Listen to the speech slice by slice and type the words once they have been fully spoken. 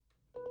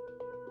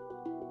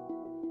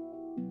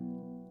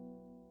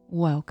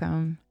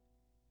Welcome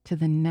to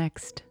the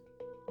Next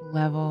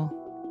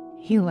Level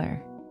Healer,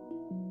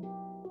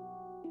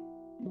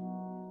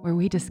 where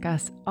we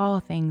discuss all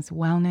things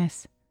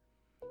wellness,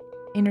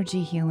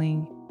 energy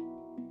healing,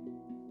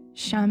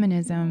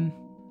 shamanism,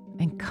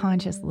 and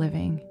conscious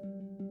living.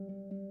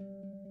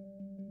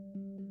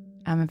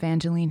 I'm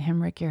Evangeline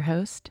Hemrick, your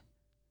host,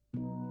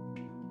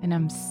 and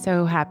I'm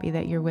so happy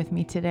that you're with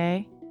me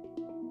today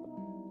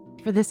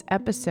for this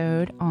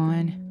episode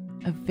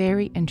on a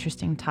very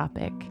interesting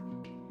topic: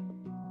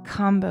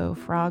 Kambo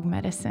frog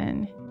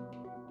medicine.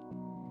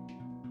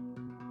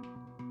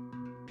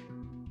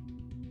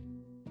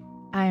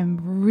 I am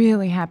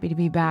really happy to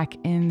be back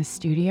in the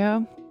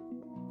studio.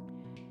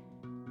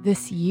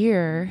 This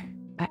year,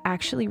 I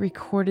actually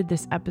recorded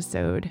this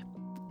episode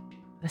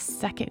the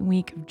second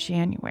week of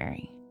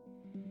January,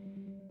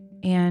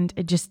 and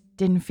it just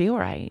didn't feel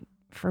right.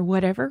 For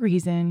whatever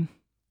reason,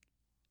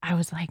 I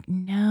was like,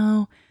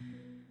 no,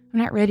 I'm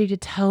not ready to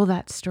tell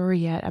that story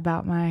yet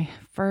about my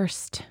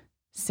first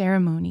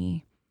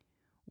ceremony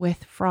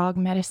with frog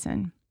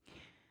medicine.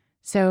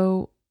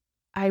 So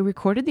I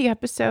recorded the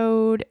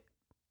episode.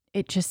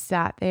 It just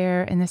sat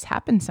there, and this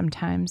happens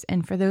sometimes.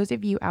 And for those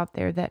of you out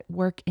there that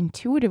work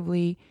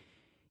intuitively,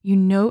 you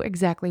know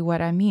exactly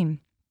what I mean.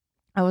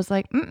 I was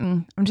like,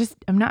 I'm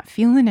not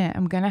feeling it.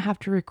 I'm going to have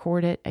to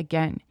record it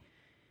again.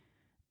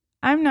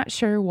 I'm not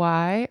sure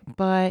why,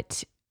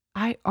 but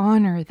I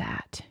honor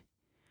that.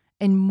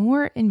 And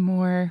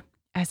more,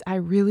 as I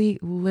really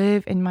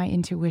live in my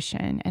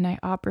intuition and I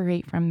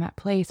operate from that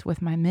place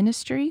with my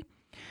ministry,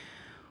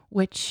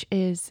 which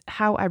is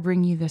how I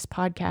bring you this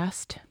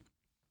podcast.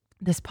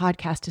 This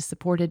podcast is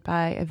supported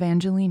by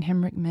Evangeline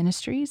Hemrick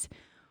Ministries,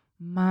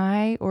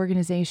 my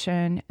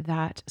organization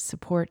that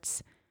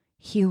supports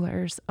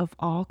healers of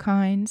all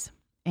kinds.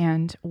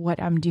 And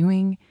what I'm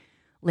doing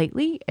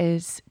lately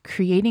is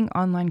creating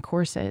online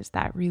courses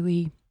that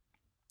really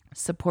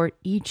support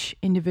each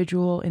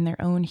individual in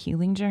their own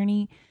healing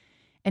journey,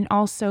 and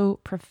also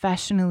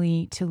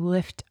professionally to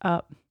lift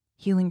up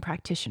healing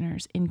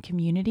practitioners in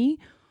community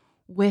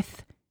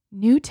with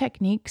new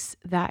techniques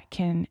that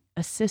can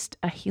assist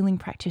a healing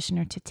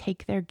practitioner to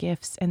take their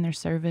gifts and their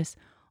service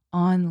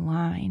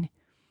online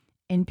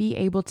and be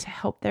able to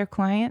help their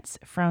clients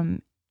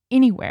from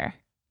anywhere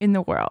in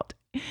the world.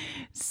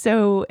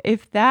 So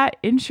if that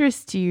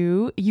interests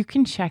you, you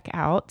can check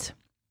out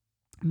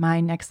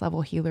my Next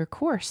Level Healer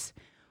course,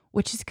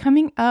 which is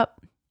coming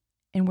up,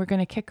 and we're going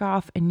to kick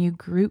off a new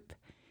group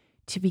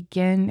to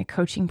begin the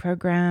coaching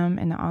program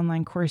and the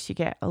online course. You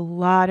get a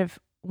lot of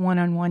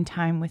one-on-one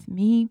time with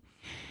me,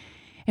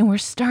 and we're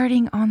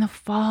starting on the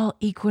fall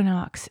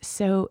equinox.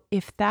 So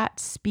if that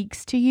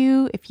speaks to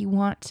you, if you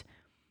want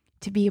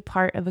to be a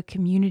part of a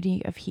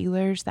community of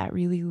healers that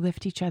really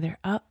lift each other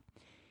up,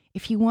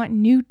 if you want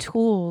new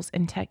tools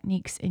and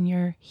techniques in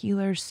your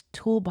healer's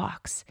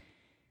toolbox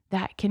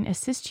that can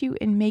assist you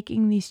in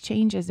making these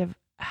changes of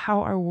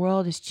how our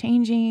world is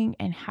changing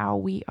and how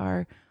we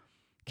are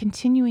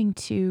continuing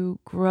to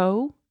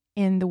grow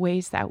in the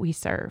ways that we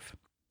serve,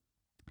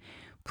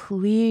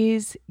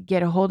 please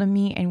get a hold of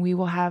me and we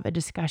will have a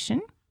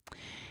discussion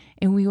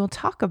and we will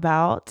talk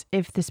about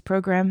if this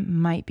program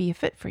might be a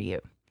fit for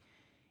you.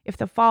 If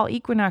the fall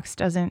equinox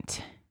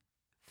doesn't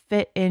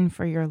fit in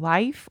for your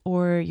life,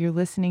 or you're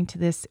listening to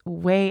this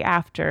way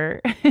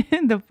after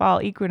the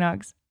fall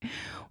equinox,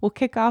 we'll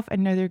kick off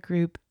another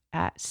group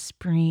at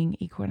spring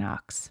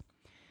equinox.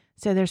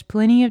 So there's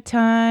plenty of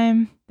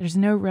time. There's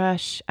no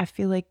rush. I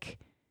feel like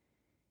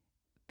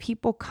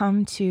people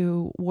come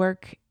to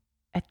work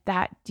at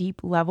that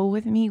deep level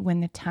with me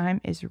when the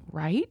time is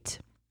right.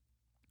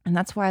 And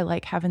that's why I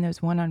like having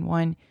those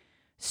one-on-one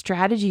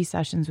strategy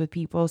sessions with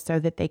people so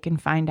that they can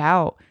find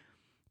out,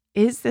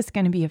 is this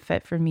going to be a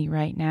fit for me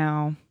right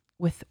now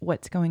with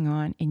what's going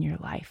on in your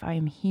life? I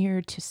am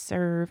here to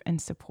serve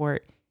and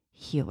support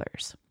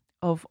healers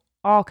of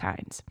all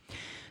kinds.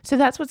 So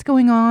that's what's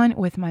going on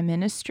with my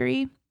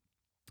ministry.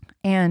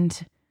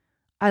 And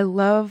I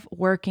love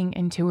working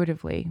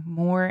intuitively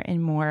more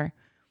and more,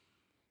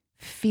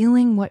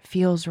 feeling what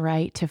feels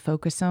right to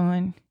focus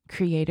on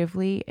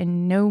creatively,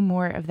 and no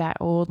more of that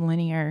old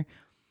linear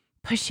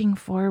pushing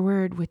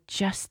forward with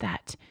just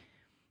that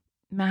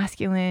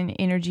masculine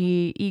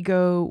energy,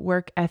 ego,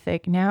 work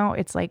ethic. Now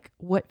it's like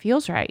what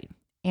feels right.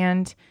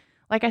 And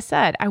like I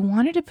said, I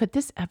wanted to put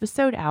this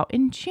episode out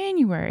in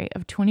January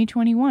of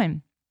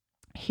 2021.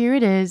 Here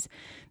it is,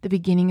 the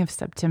beginning of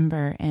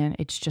September, and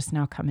it's just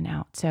now coming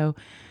out. So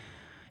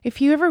if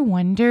you ever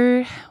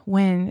wonder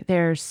when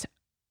there's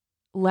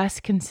less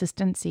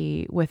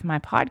consistency with my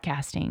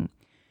podcasting,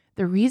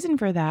 the reason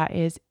for that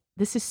is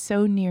this is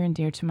so near and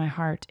dear to my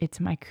heart. It's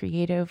my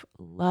creative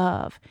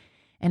love.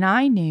 And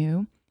I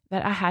knew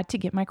that I had to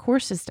get my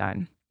courses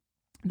done.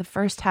 The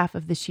first half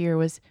of this year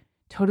was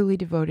totally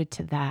devoted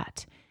to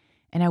that.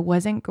 And I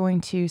wasn't going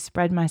to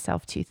spread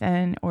myself too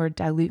thin or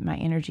dilute my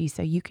energy.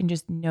 So you can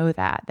just know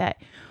that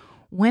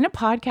when a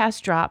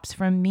podcast drops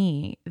from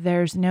me,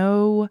 there's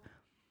no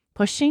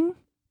pushing,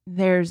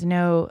 There's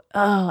no,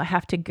 oh, I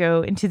have to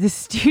go into the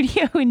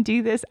studio and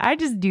do this. I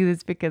just do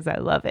this because I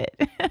love it.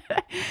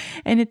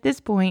 And at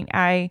this point,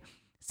 I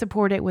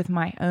support it with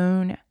my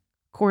own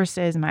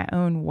courses, my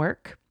own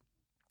work.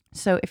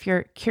 So if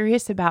you're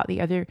curious about the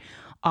other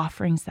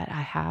offerings that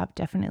I have,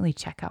 definitely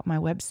check out my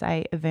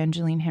website,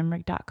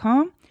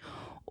 evangelinehemrick.com,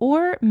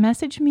 or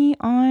message me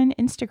on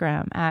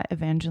Instagram at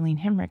Evangeline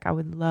Hemrick. I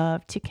would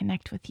love to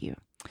connect with you.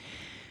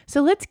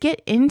 So let's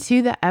get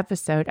into the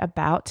episode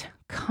about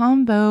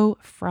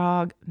Kambo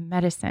frog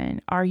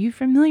medicine. Are you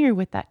familiar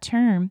with that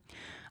term?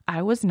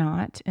 I was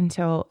not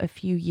until a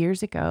few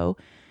years ago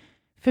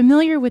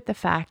familiar with the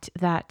fact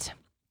that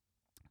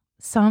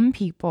some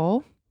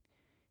people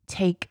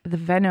take the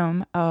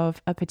venom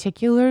of a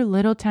particular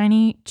little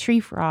tiny tree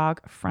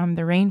frog from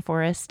the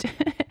rainforest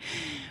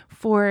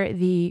for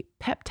the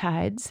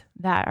peptides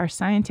that are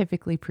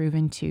scientifically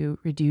proven to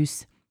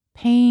reduce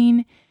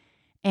pain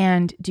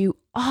and do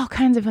all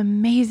kinds of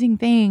amazing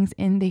things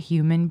in the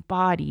human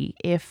body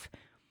if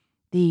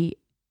the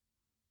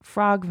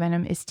frog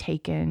venom is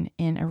taken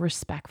in a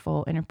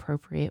respectful and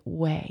appropriate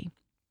way.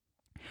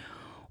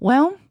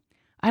 Well,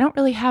 I don't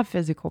really have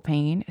physical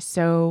pain,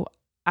 so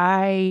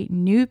I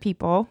knew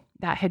people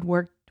that had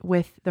worked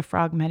with the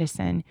frog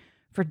medicine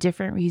for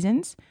different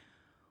reasons.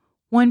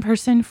 One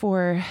person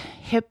for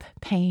hip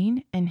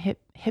pain and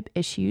hip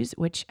issues,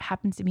 which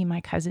happens to be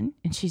my cousin,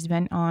 and she's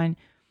been on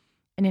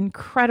an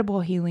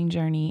incredible healing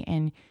journey,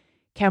 and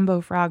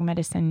Kambo frog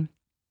medicine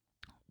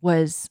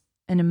was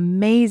an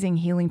amazing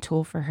healing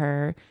tool for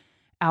her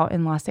out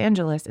in Los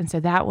Angeles. And so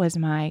that was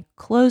my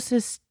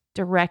closest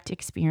direct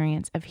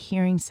experience of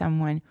hearing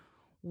someone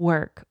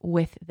work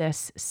with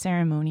this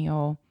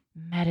ceremonial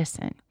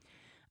medicine.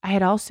 I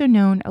had also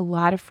known a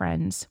lot of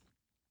friends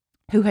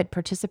who had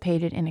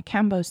participated in a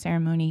Kambo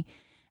ceremony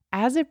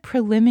as a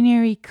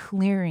preliminary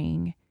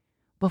clearing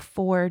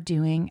before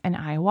doing an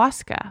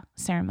ayahuasca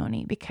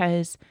ceremony,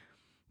 because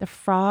the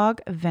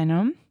frog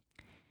venom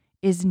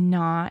is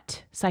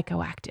not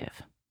psychoactive.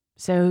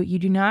 So you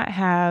do not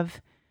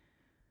have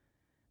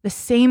the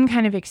same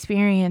kind of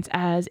experience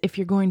as if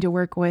you're going to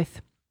work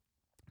with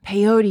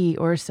peyote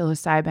or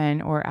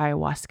psilocybin or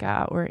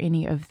ayahuasca or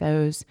any of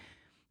those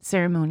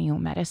ceremonial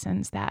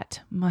medicines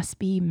that must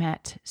be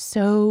met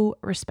so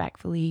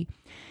respectfully.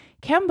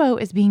 Kambo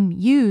is being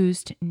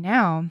used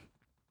now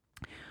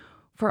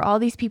for all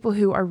these people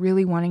who are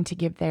really wanting to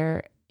give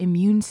their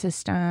immune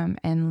system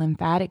and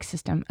lymphatic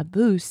system a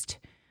boost.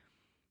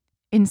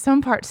 In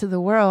some parts of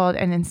the world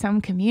and in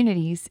some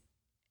communities,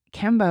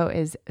 Kambo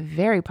is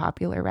very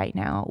popular right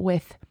now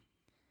with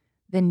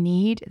the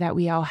need that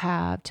we all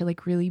have to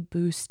really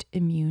boost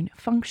immune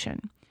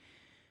function.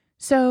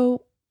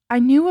 So I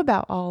knew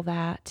about all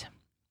that.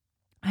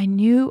 I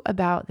knew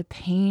about the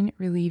pain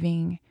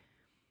relieving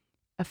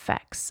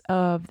effects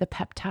of the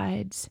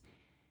peptides.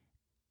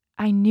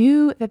 I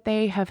knew that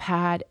they have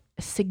had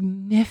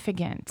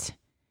significant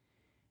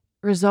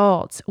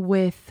results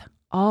with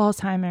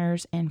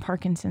Alzheimer's and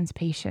Parkinson's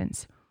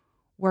patients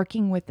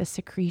working with the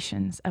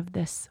secretions of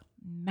this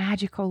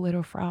magical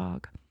little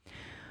frog.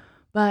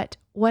 But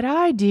what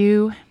I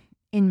do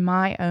in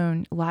my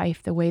own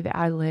life, the way that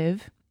I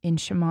live in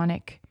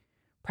shamanic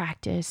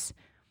practice,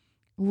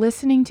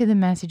 listening to the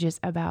messages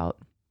about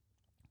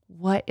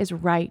what is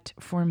right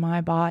for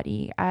my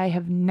body. I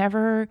have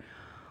never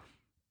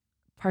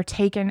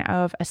partaken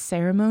of a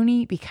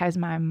ceremony because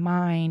my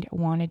mind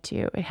wanted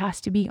to. It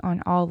has to be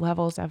on all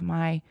levels of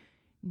my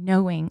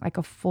knowing, like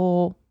a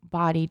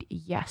full-bodied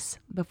yes,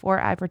 before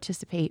I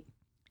participate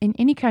in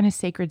any kind of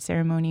sacred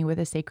ceremony with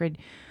a sacred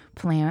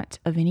plant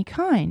of any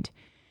kind.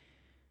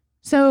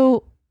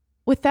 So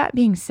with that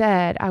being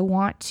said, I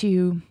want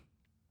to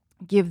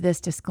give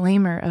this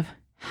disclaimer of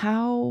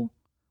how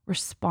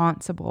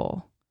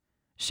responsible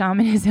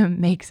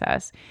shamanism makes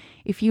us.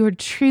 If you are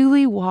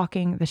truly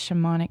walking the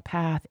shamanic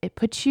path, it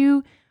puts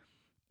you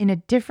in a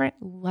different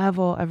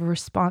level of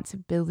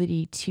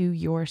responsibility to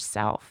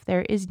yourself.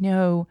 There is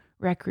no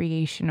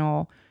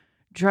recreational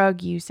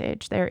drug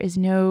usage. There is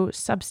no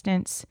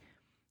substance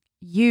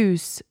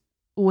use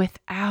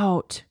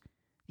without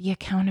the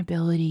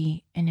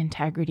accountability and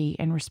integrity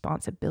and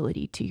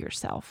responsibility to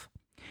yourself.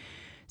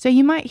 So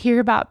you might hear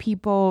about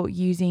people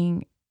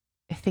using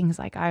things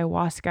like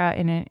ayahuasca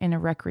in a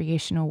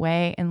recreational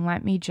way. And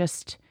let me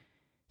just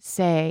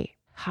say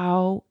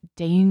how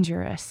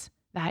dangerous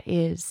that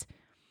is,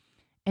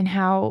 and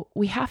how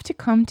we have to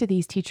come to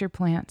these teacher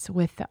plants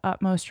with the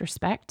utmost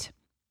respect.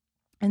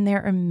 And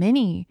there are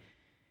many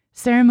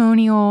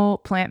ceremonial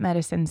plant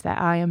medicines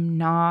that I am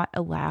not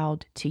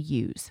allowed to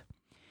use.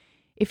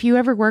 If you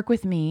ever work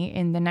with me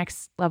in the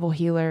Next Level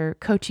Healer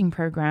coaching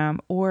program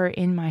or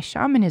in my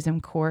shamanism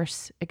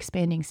course,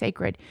 Expanding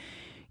Sacred,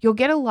 you'll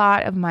get a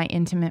lot of my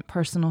intimate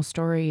personal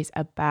stories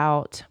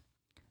about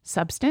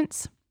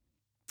substance,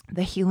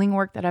 the healing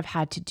work that I've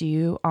had to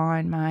do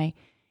on my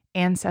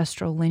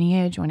ancestral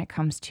lineage when it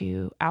comes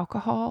to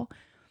alcohol,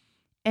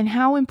 and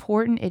how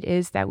important it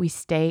is that we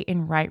stay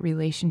in right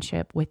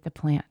relationship with the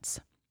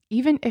plants.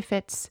 Even if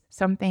it's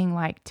something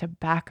like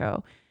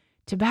tobacco.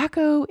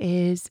 Tobacco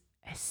is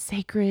a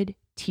sacred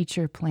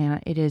teacher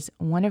plant. It is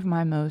one of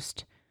my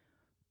most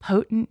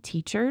potent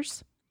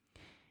teachers,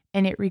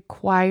 and it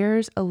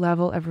requires a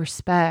level of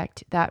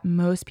respect that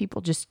most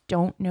people just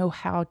don't know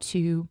how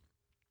to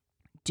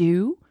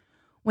do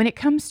when it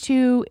comes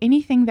to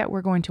anything that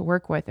we're going to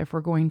work with. If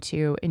we're going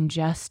to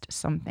ingest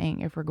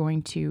something, if we're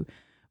going to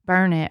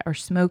burn it or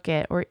smoke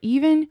it, or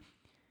even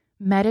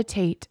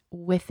meditate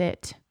with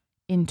it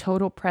in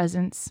total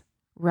presence,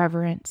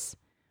 reverence.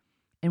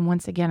 And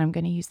once again, I'm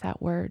going to use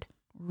that word,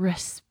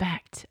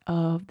 respect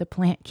of the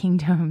plant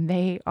kingdom.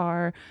 They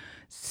are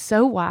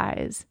so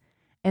wise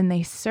and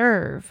they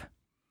serve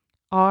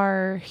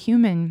our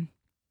human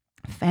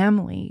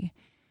family,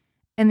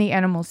 and the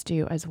animals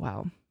do as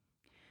well.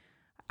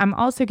 I'm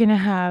also going to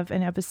have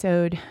an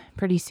episode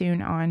pretty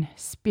soon on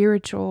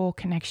spiritual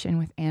connection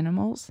with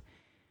animals,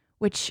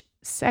 which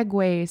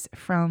segues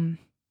from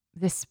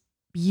this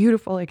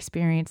beautiful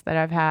experience that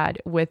I've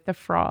had with the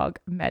frog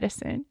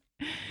medicine.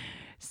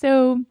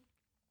 So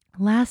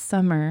last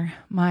summer,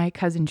 my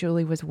cousin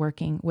Julie was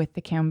working with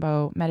the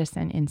Kambo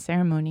medicine in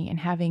ceremony and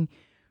having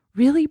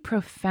really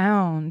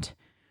profound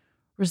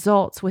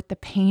results with the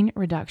pain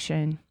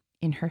reduction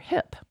in her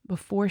hip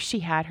before she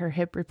had her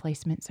hip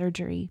replacement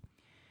surgery.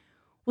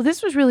 Well,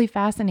 this was really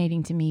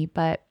fascinating to me,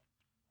 but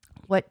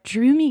what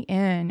drew me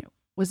in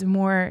was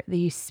more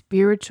the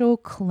spiritual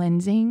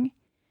cleansing,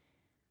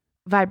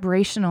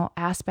 vibrational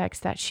aspects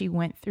that she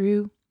went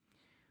through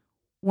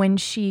when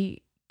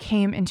she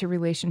came into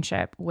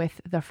relationship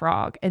with the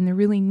frog. And the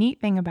really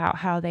neat thing about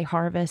how they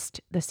harvest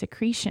the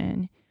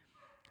secretion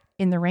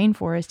in the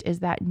rainforest is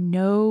that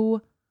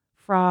no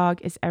frog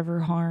is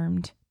ever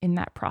harmed in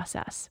that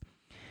process.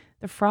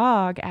 The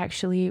frog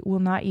actually will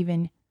not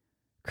even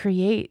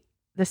create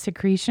the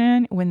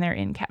secretion when they're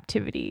in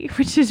captivity,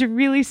 which is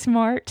really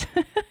smart.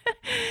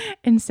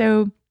 And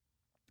so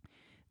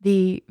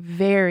the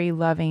very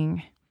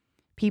loving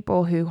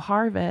people who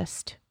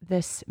harvest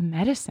this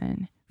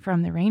medicine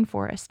from the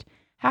rainforest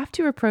have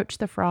to approach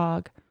the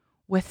frog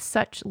with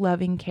such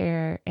loving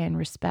care and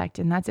respect.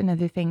 And that's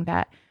another thing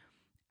that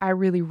I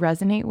really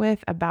resonate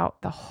with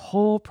about the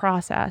whole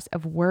process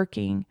of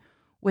working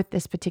with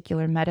this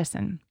particular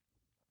medicine.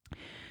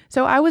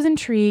 So I was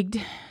intrigued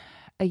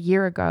a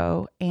year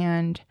ago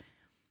and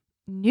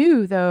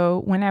knew,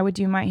 though, when I would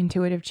do my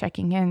intuitive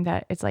checking in,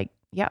 that it's like,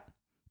 yep,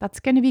 that's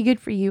going to be good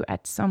for you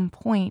at some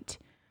point,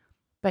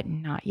 but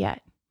not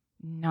yet.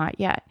 Not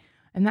yet.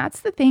 And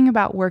that's the thing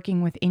about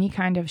working with any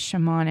kind of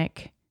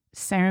shamanic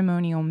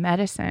ceremonial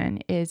medicine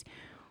is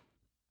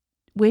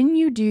when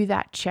you do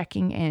that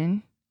checking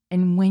in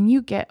and when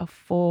you get a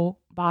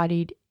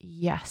full-bodied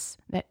yes,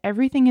 that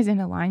everything is in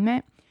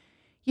alignment,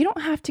 you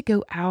don't have to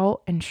go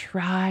out and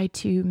try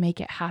to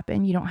make it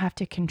happen. You don't have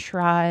to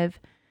contrive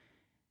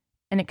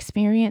an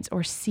experience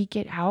or seek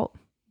it out.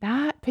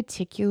 That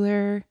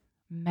particular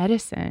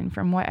medicine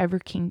from whatever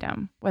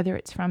kingdom, whether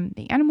it's from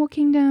the animal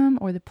kingdom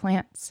or the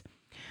plants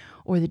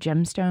or the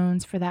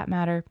gemstones for that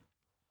matter,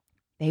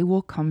 they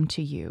will come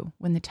to you.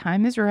 When the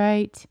time is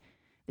right,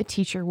 the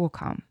teacher will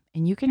come.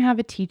 And you can have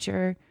a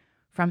teacher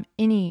from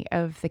any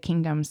of the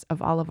kingdoms of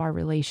all of our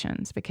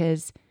relations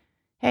because,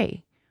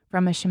 hey,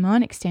 from a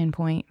shamanic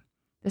standpoint,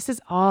 this is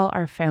all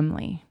our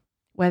family,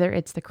 whether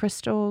it's the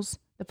crystals,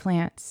 the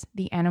plants,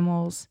 the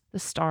animals, the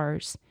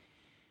stars.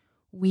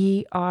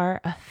 We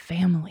are a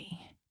family.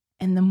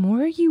 And the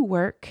more you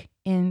work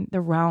in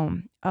the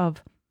realm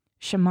of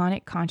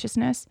shamanic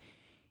consciousness,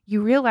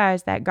 you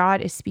realize that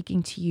God is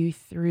speaking to you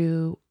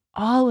through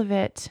all of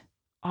it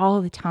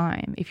all the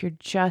time if you're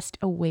just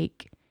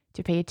awake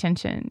to pay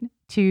attention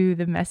to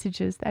the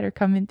messages that are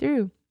coming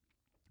through.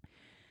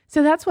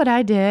 So that's what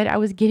I did. I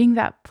was getting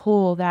that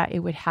pull that it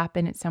would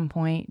happen at some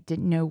point,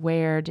 didn't know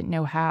where, didn't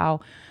know how.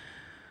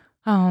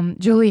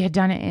 Julie had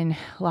done it in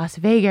Los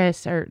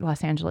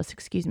Angeles,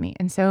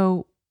 And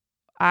so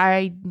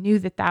I knew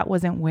that that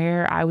wasn't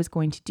where I was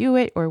going to do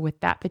it or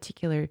with that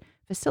particular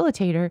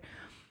facilitator.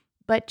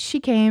 But she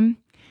came.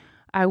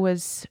 I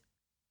was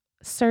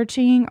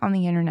searching on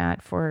the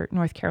internet for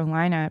North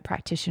Carolina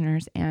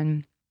practitioners,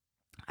 and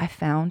I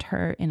found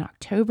her in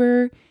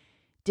October,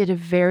 did a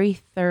very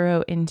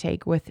thorough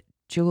intake with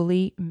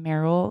Julie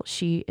Merrill.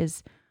 She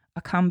is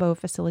a Kambo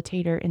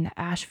facilitator in the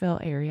Asheville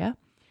area.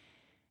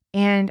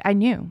 And I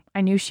knew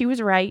she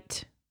was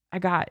right. I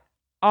got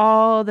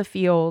all the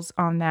feels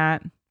on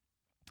that.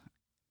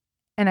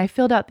 And I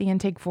filled out the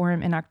intake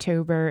form in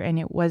October, and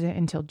it wasn't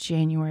until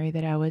January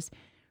that I was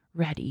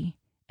ready,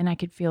 and I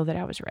could feel that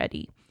I was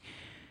ready.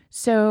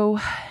 So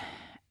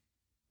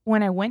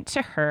when I went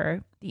to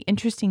her, the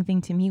interesting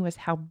thing to me was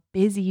how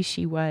busy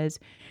she was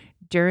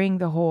during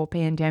the whole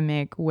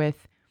pandemic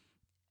with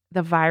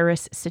the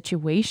virus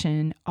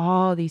situation,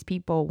 all these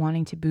people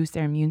wanting to boost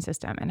their immune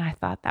system. And I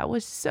thought that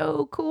was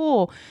so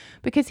cool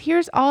because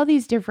here's all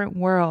these different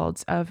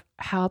worlds of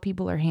how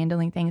people are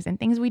handling things and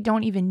things we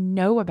don't even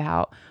know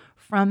about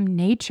from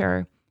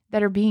nature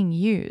that are being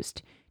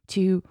used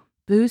to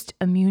boost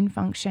immune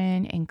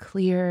function and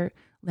clear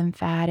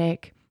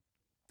lymphatic.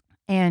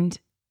 And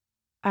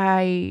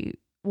I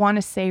want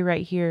to say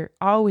right here,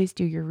 always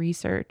do your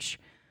research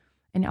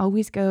and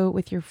always go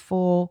with your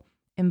full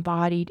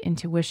embodied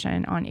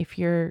intuition on if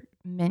you're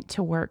meant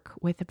to work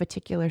with a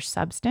particular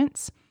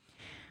substance.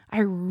 I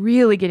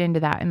really get into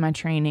that in my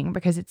training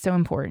because it's so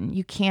important.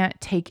 You can't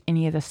take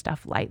any of this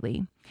stuff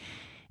lightly.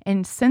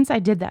 And since I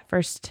did that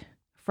first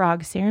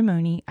frog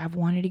ceremony, I've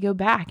wanted to go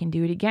back and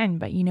do it again.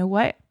 But you know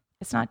what?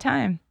 It's not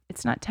time.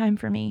 It's not time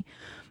for me.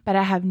 But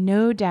I have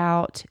no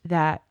doubt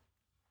that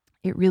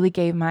it really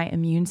gave my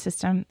immune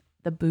system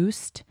the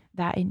boost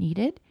that it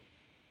needed.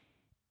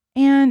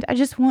 And I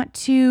just want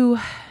to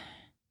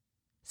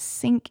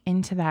sink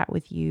into that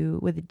with you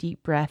with a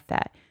deep breath,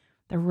 that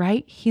the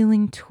right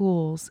healing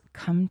tools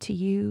come to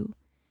you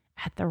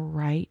at the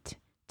right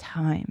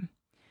time.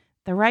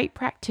 The right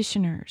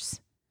practitioners,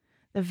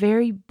 the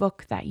very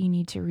book that you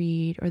need to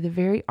read, or the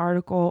very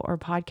article or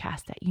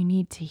podcast that you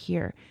need to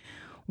hear.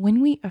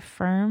 When we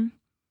affirm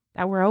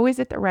that we're always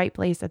at the right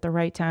place at the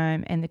right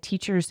time, and the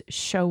teachers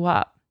show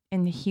up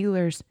and the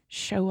healers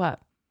show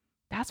up,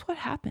 that's what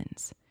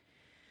happens.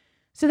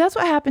 So that's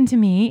what happened to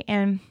me.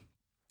 And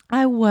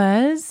I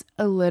was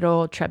a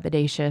little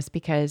trepidatious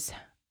because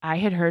I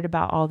had heard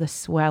about all the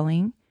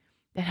swelling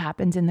that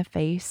happens in the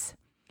face.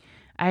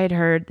 I had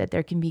heard that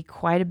there can be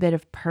quite a bit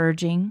of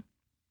purging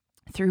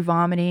through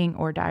vomiting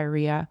or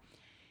diarrhea.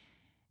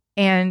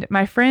 And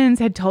my friends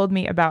had told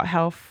me about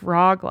how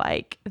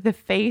frog-like the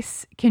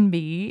face can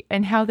be,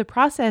 and how the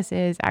process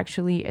is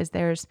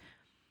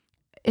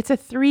it's a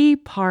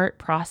 3-part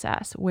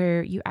process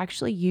where you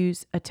actually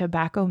use a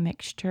tobacco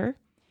mixture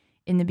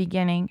in the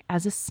beginning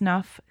as a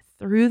snuff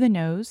through the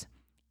nose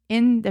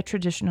in the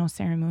traditional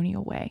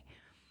ceremonial way.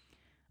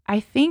 I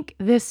think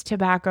this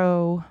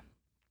tobacco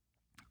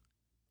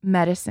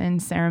medicine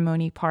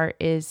ceremony part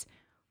is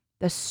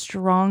the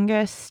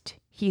strongest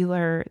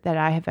healer that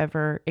I have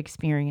ever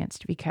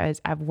experienced, because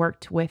I've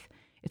worked with,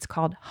 it's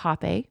called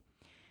hape.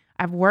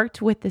 I've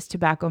worked with this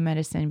tobacco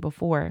medicine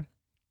before.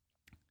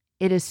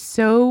 It is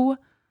so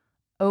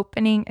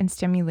opening and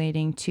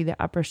stimulating to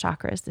the upper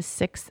chakras, the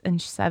 6th and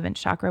 7th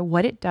chakra.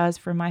 What it does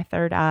for my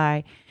third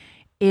eye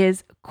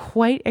is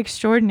quite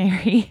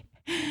extraordinary.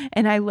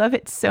 And I love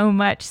it so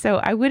much. So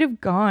I would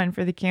have gone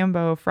for the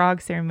Kambo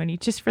frog ceremony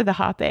just for the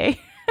hape,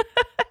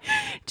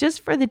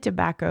 just for the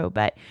tobacco.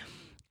 But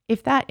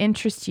if that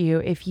interests you,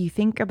 if you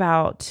think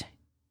about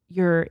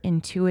your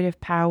intuitive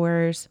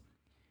powers,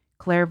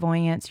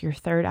 clairvoyance, your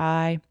third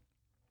eye,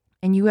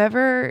 and you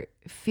ever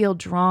feel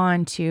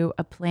drawn to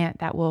a plant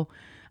that will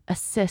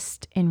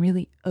assist in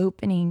really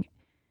opening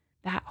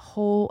that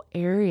whole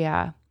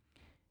area,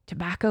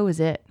 tobacco is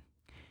it.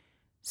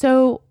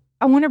 So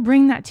I want to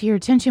bring that to your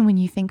attention when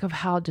you think of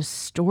how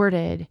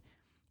distorted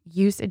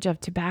usage of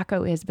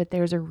tobacco is, but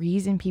there's a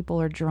reason people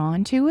are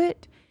drawn to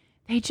it.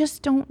 They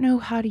just don't know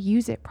how to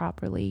use it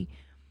properly.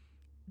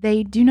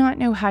 They do not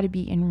know how to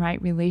be in right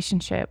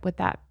relationship with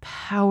that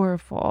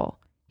powerful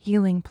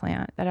healing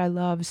plant that I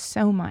love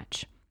so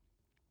much.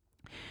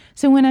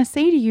 So when I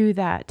say to you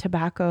that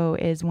tobacco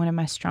is one of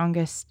my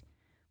strongest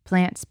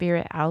plant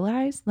spirit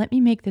allies, let me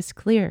make this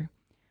clear.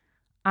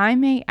 I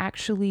may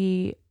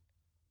actually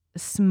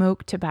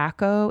smoke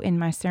tobacco in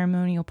my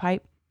ceremonial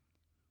pipe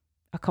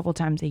a couple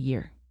times a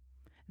year.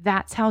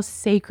 That's how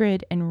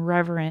sacred and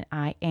reverent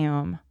I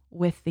am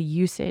with the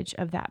usage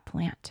of that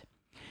plant.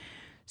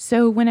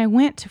 So when I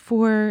went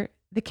for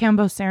the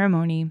Kambo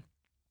ceremony,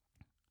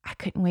 I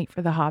couldn't wait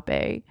for the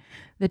hape,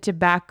 the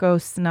tobacco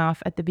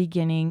snuff at the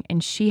beginning.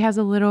 And she has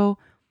a little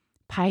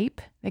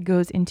pipe that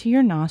goes into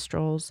your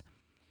nostrils.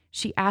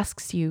 She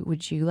asks you,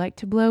 would you like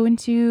to blow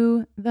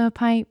into the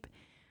pipe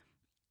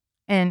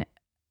and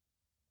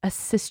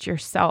assist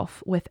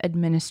yourself with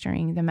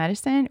administering the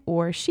medicine,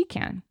 or she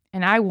can.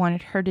 And I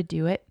wanted her to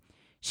do it.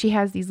 She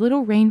has these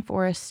little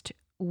rainforest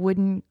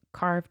wooden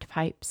carved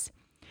pipes,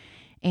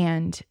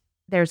 and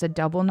there's a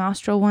double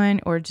nostril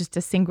one, or just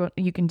a single,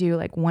 you can do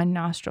like one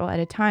nostril at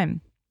a time.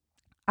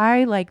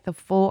 I like the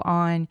full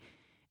on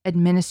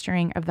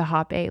administering of the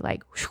hape,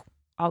 like whoosh,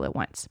 all at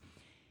once.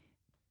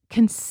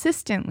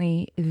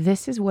 Consistently,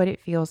 this is what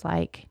it feels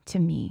like to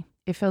me.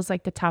 It feels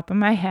like the top of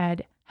my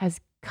head has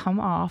come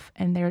off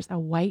and there's a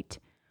white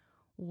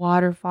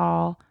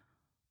waterfall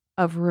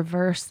of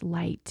reverse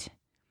light.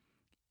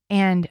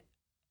 And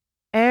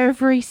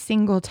every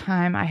single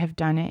time I have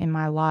done it in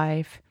my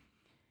life,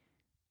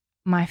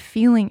 my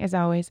feeling is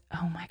always,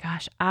 oh my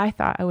gosh, I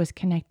thought I was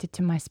connected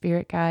to my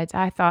spirit guides.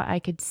 I thought I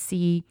could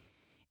see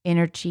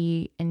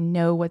energy and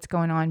know what's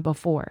going on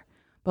before.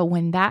 But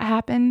when that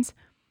happens,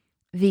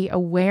 the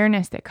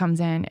awareness that comes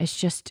in is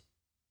just,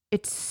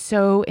 it's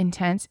so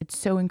intense. It's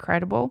so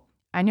incredible.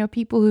 I know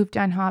people who've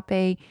done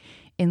hape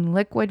in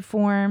liquid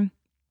form,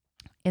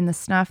 in the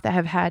snuff, that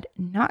have had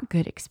not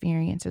good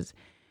experiences.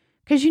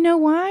 Because you know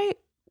why?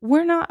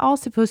 We're not all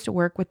supposed to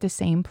work with the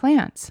same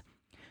plants.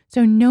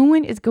 So no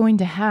one is going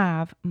to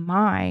have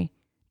my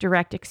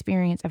direct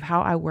experience of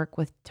how I work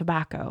with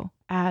tobacco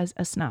as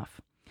a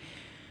snuff.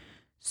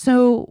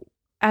 So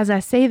as I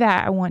say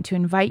that, I want to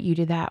invite you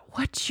to that.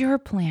 What's your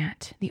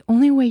plant? The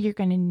only way you're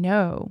going to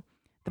know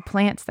the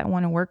plants that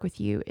want to work with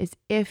you is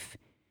if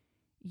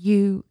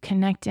you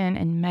connect in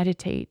and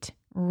meditate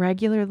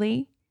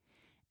regularly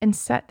and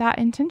set that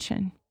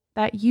intention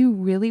that you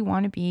really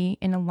want to be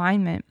in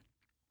alignment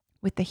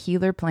with the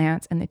healer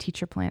plants and the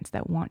teacher plants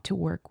that want to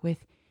work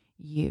with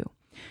you.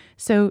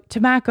 So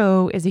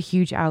tobacco is a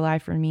huge ally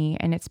for me,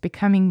 and it's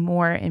becoming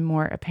more and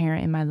more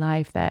apparent in my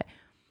life that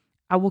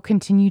I will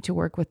continue to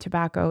work with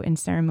tobacco in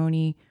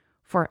ceremony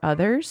for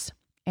others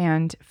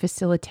and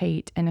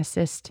facilitate and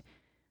assist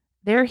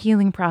their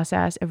healing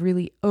process of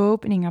really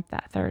opening up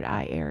that third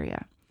eye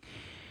area.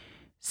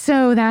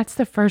 So that's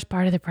the first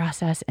part of the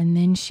process. And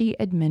then she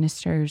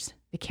administers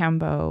the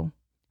Kambo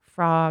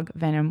frog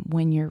venom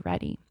when you're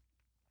ready.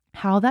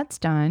 How that's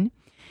done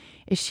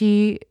is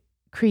she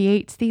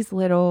creates these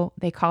little,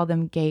 they call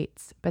them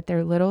gates, but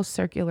they're little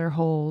circular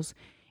holes,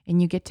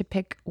 and you get to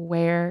pick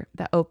where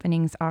the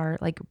openings are,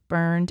 like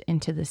burned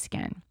into the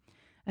skin.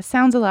 It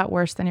sounds a lot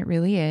worse than it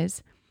really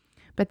is,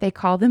 but they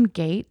call them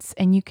gates,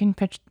 and you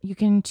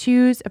can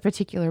choose a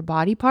particular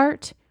body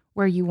part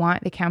where you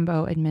want the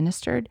Kambo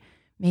administered,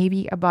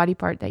 maybe a body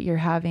part that you're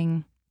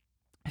having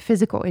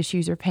physical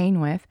issues or pain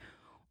with,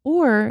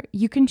 or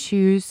you can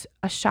choose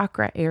a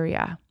chakra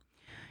area.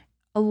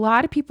 A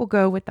lot of people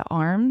go with the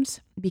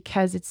arms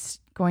because it's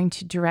going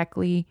to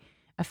directly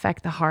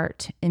affect the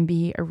heart and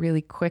be a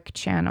really quick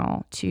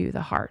channel to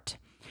the heart.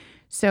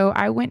 So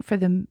I went for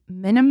the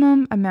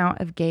minimum amount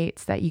of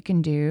gates that you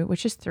can do,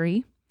 which is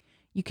 3.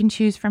 You can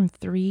choose from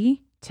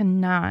 3 to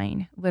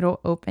 9 little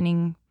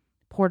opening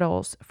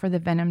portals for the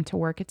venom to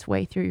work its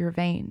way through your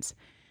veins.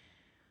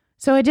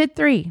 So I did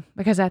 3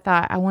 because I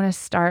thought I want to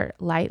start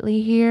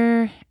lightly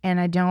here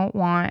and I don't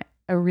want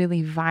a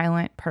really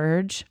violent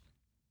purge.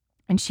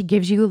 And she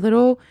gives you a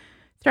little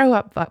throw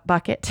up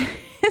bucket.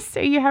 So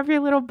you have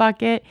your little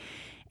bucket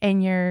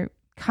and you're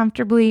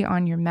comfortably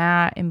on your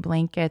mat and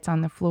blankets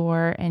on the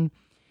floor. And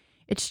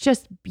it's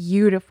just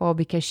beautiful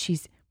because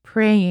she's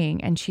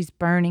praying and she's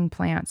burning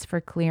plants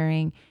for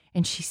clearing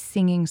and she's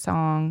singing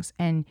songs.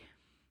 And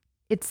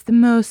it's the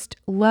most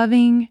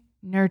loving,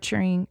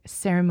 nurturing,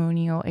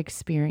 ceremonial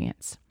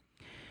experience.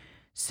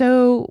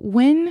 So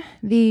when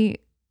the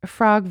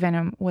frog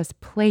venom was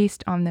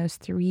placed on those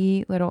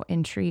 3 little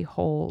entry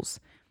holes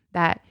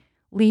that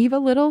leave a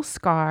little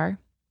scar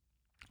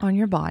on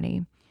your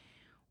body,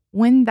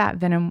 when that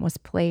venom was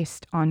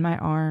placed on my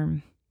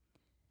arm,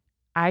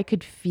 I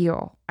could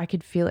feel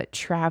it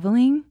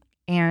traveling,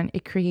 and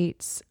it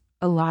creates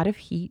a lot of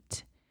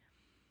heat.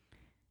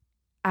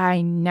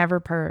 I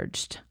never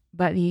purged,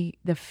 but the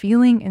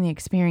feeling and the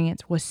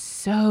experience was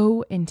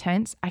so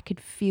intense. I could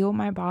feel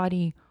my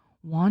body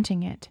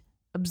wanting it,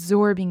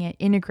 absorbing it,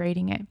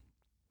 integrating it.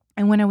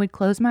 And when I would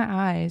close my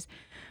eyes,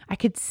 I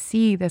could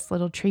see this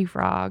little tree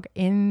frog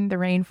in the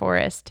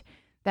rainforest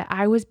that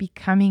I was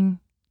becoming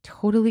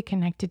totally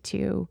connected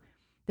to.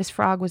 This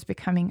frog was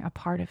becoming a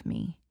part of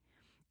me.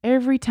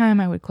 Every time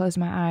I would close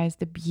my eyes,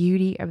 the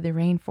beauty of the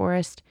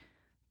rainforest,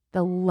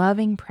 the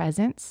loving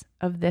presence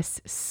of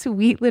this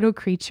sweet little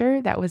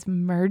creature that was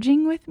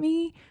merging with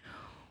me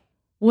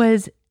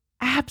was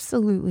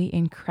absolutely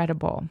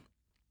incredible.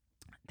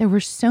 There were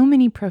so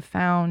many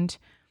profound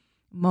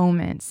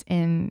moments,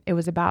 and it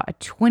was about a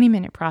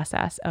 20-minute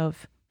process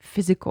of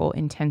physical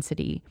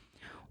intensity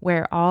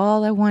where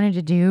all I wanted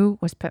to do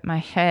was put my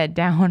head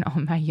down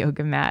on my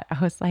yoga mat. I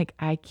was like,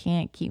 I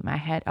can't keep my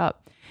head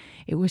up.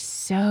 It was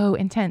so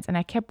intense, and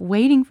I kept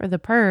waiting for the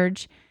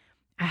purge.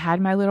 I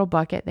had my little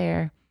bucket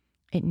there.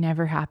 It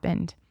never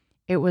happened.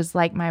 It was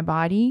like my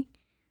body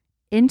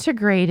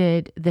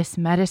integrated this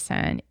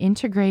medicine,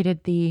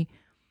 integrated the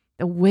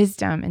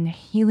wisdom and the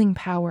healing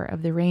power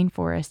of the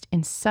rainforest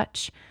in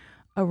such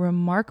a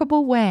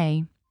remarkable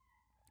way.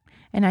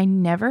 And I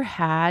never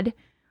had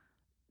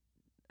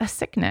a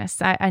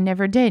sickness. I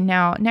never did.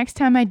 Now, next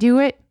time I do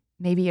it,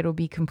 maybe it'll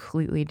be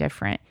completely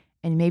different.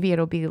 And maybe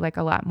it'll be like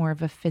a lot more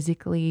of a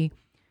physically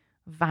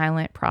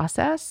violent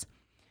process.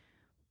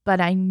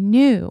 But I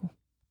knew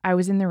I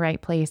was in the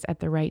right place at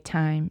the right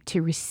time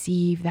to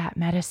receive that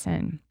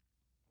medicine.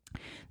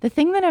 The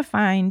thing that I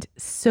find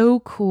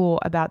so cool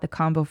about the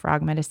Kambo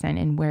frog medicine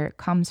and where it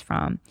comes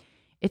from,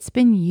 it's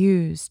been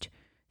used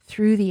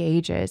through the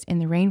ages in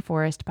the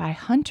rainforest by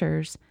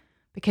hunters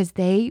because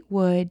they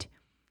would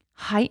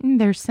heighten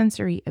their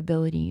sensory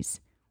abilities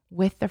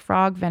with the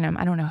frog venom.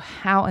 I don't know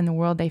how in the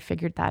world they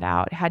figured that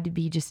out. It had to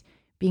be just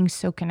being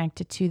so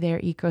connected to their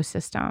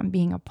ecosystem,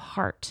 being a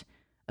part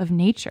of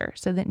nature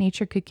so that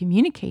nature could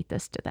communicate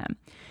this to them.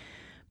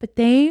 But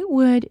they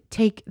would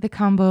take the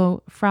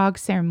Kambo frog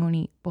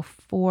ceremony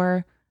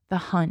before the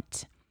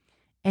hunt,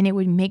 and it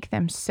would make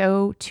them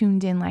so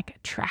tuned in like a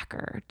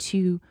tracker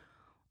to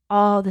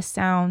all the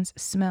sounds,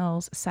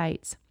 smells,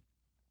 sights.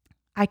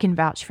 I can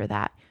vouch for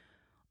that.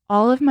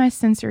 All of my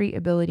sensory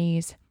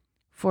abilities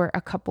for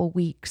a couple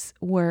weeks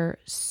were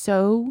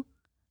so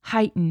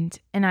heightened,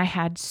 and I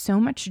had so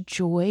much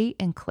joy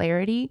and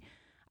clarity.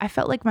 I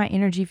felt like my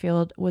energy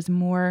field was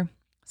more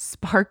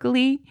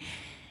sparkly,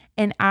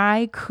 and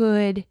I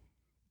could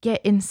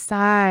get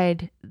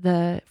inside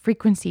the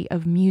frequency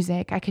of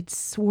music. I could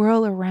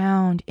swirl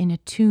around in a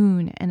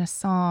tune and a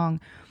song.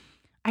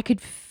 I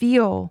could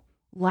feel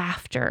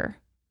laughter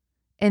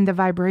and the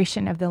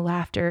vibration of the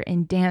laughter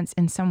and dance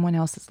in someone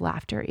else's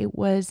laughter. It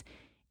was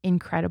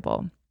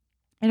incredible.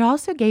 It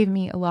also gave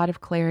me a lot of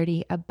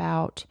clarity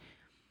about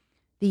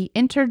the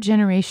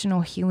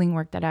intergenerational healing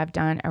work that I've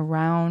done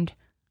around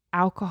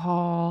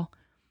alcohol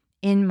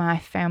in my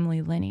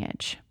family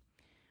lineage.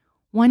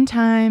 One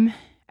time,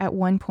 at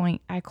one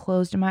point, I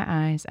closed my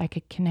eyes. I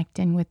could connect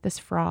in with this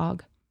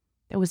frog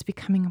that was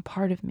becoming a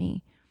part of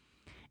me.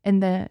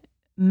 And the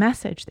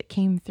message that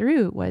came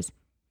through was,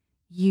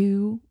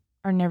 you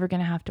are never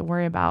going to have to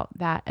worry about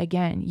that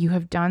again. You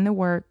have done the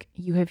work.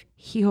 You have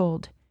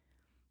healed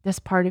this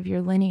part of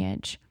your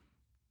lineage.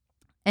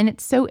 And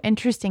it's so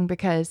interesting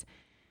because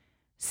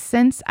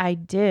since I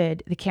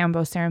did the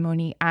Kambo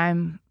ceremony,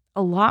 I'm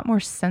a lot more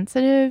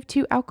sensitive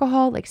to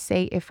alcohol. Like,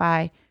 say if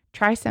I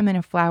try some in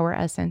a flower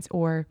essence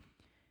or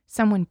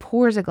someone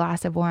pours a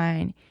glass of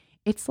wine,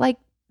 it's like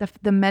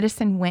the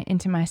medicine went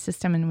into my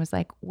system and was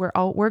like,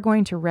 we're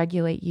going to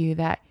regulate you,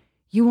 that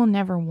you will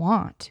never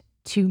want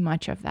too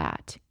much of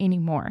that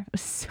anymore. It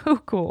was so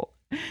cool.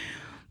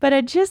 But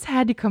I just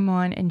had to come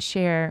on and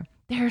share.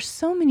 There are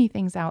so many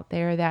things out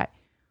there that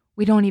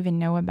we don't even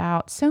know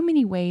about, so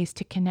many ways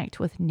to connect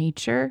with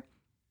nature.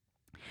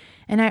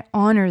 And I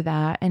honor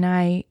that. And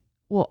I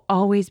will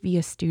always be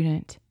a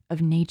student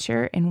of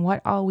nature and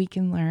what all we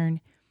can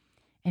learn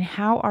and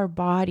how our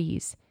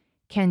bodies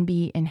can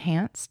be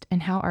enhanced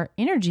and how our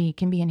energy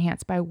can be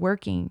enhanced by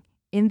working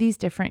in these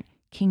different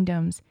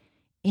kingdoms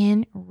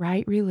in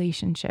right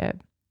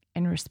relationship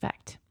and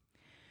respect.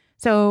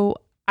 So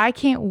I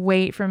can't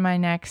wait for my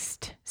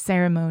next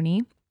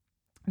ceremony.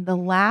 The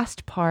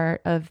last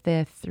part of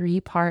the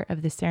 3-part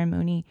of the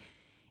ceremony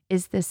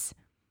is this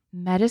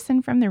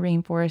medicine from the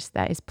rainforest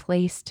that is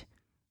placed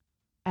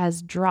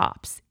as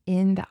drops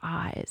in the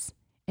eyes.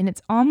 And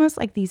it's almost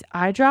like these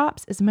eye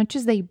drops, as much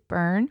as they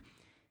burn,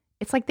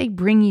 it's like they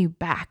bring you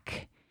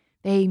back.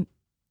 They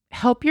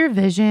help your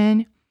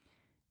vision,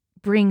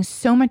 bring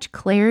so much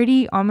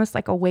clarity, almost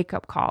like a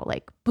wake-up call,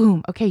 like,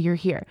 boom, okay, you're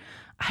here.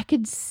 I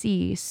could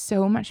see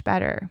so much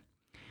better.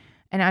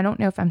 And I don't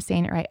know if I'm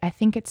saying it right. I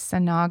think it's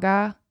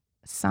Sanaga.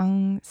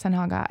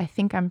 I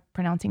think I'm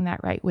pronouncing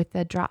that right, with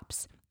the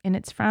drops. And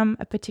it's from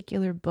a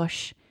particular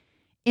bush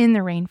in the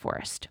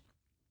rainforest.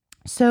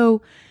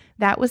 So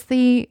that was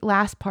the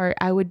last part.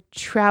 I would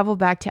travel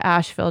back to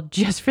Asheville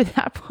just for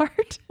that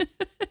part.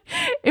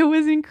 It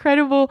was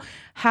incredible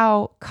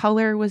how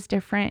color was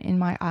different in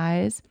my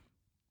eyes.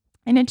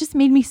 And it just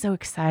made me so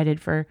excited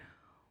for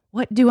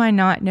what do I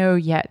not know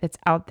yet that's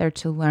out there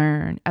to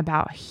learn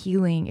about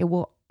healing. It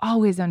will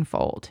always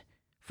unfold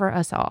for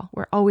us all.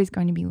 We're always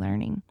going to be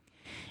learning.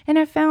 And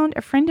I found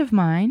a friend of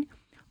mine,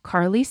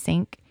 Carly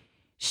Sink.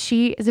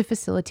 She is a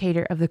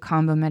facilitator of the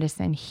Kambo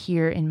medicine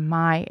here in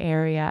my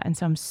area. And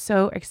so I'm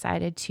so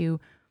excited to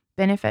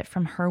benefit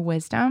from her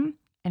wisdom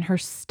and her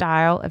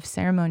style of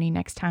ceremony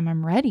next time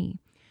I'm ready.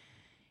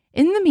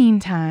 In the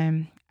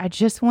meantime, I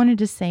just wanted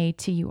to say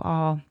to you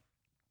all,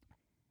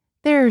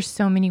 there are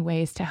so many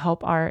ways to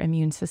help our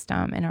immune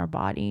system and our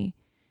body.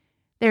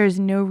 There is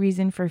no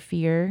reason for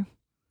fear.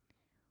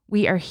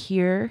 We are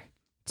here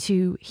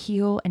to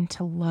heal and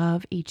to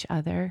love each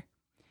other.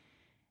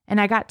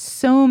 And I got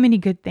so many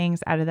good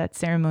things out of that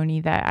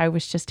ceremony that I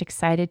was just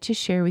excited to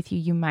share with you.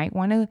 You might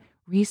want to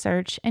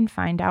research and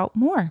find out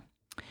more.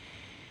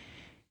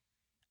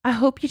 I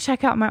hope you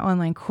check out my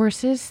online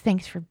courses.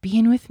 Thanks for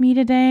being with me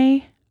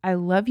today. I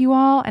love you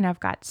all, and I've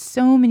got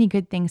so many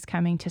good things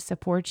coming to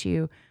support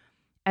you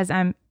as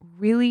I'm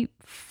really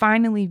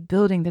finally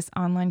building this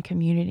online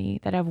community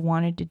that I've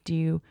wanted to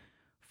do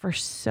for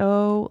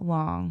so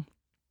long.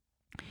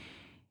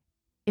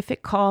 If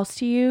it calls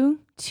to you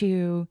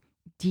to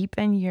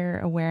deepen your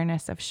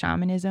awareness of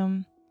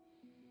shamanism,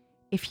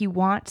 if you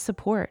want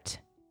support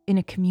in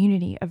a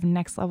community of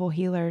next level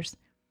healers,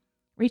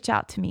 reach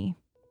out to me.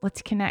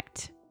 Let's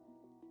connect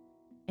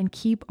and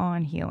keep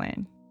on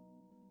healing.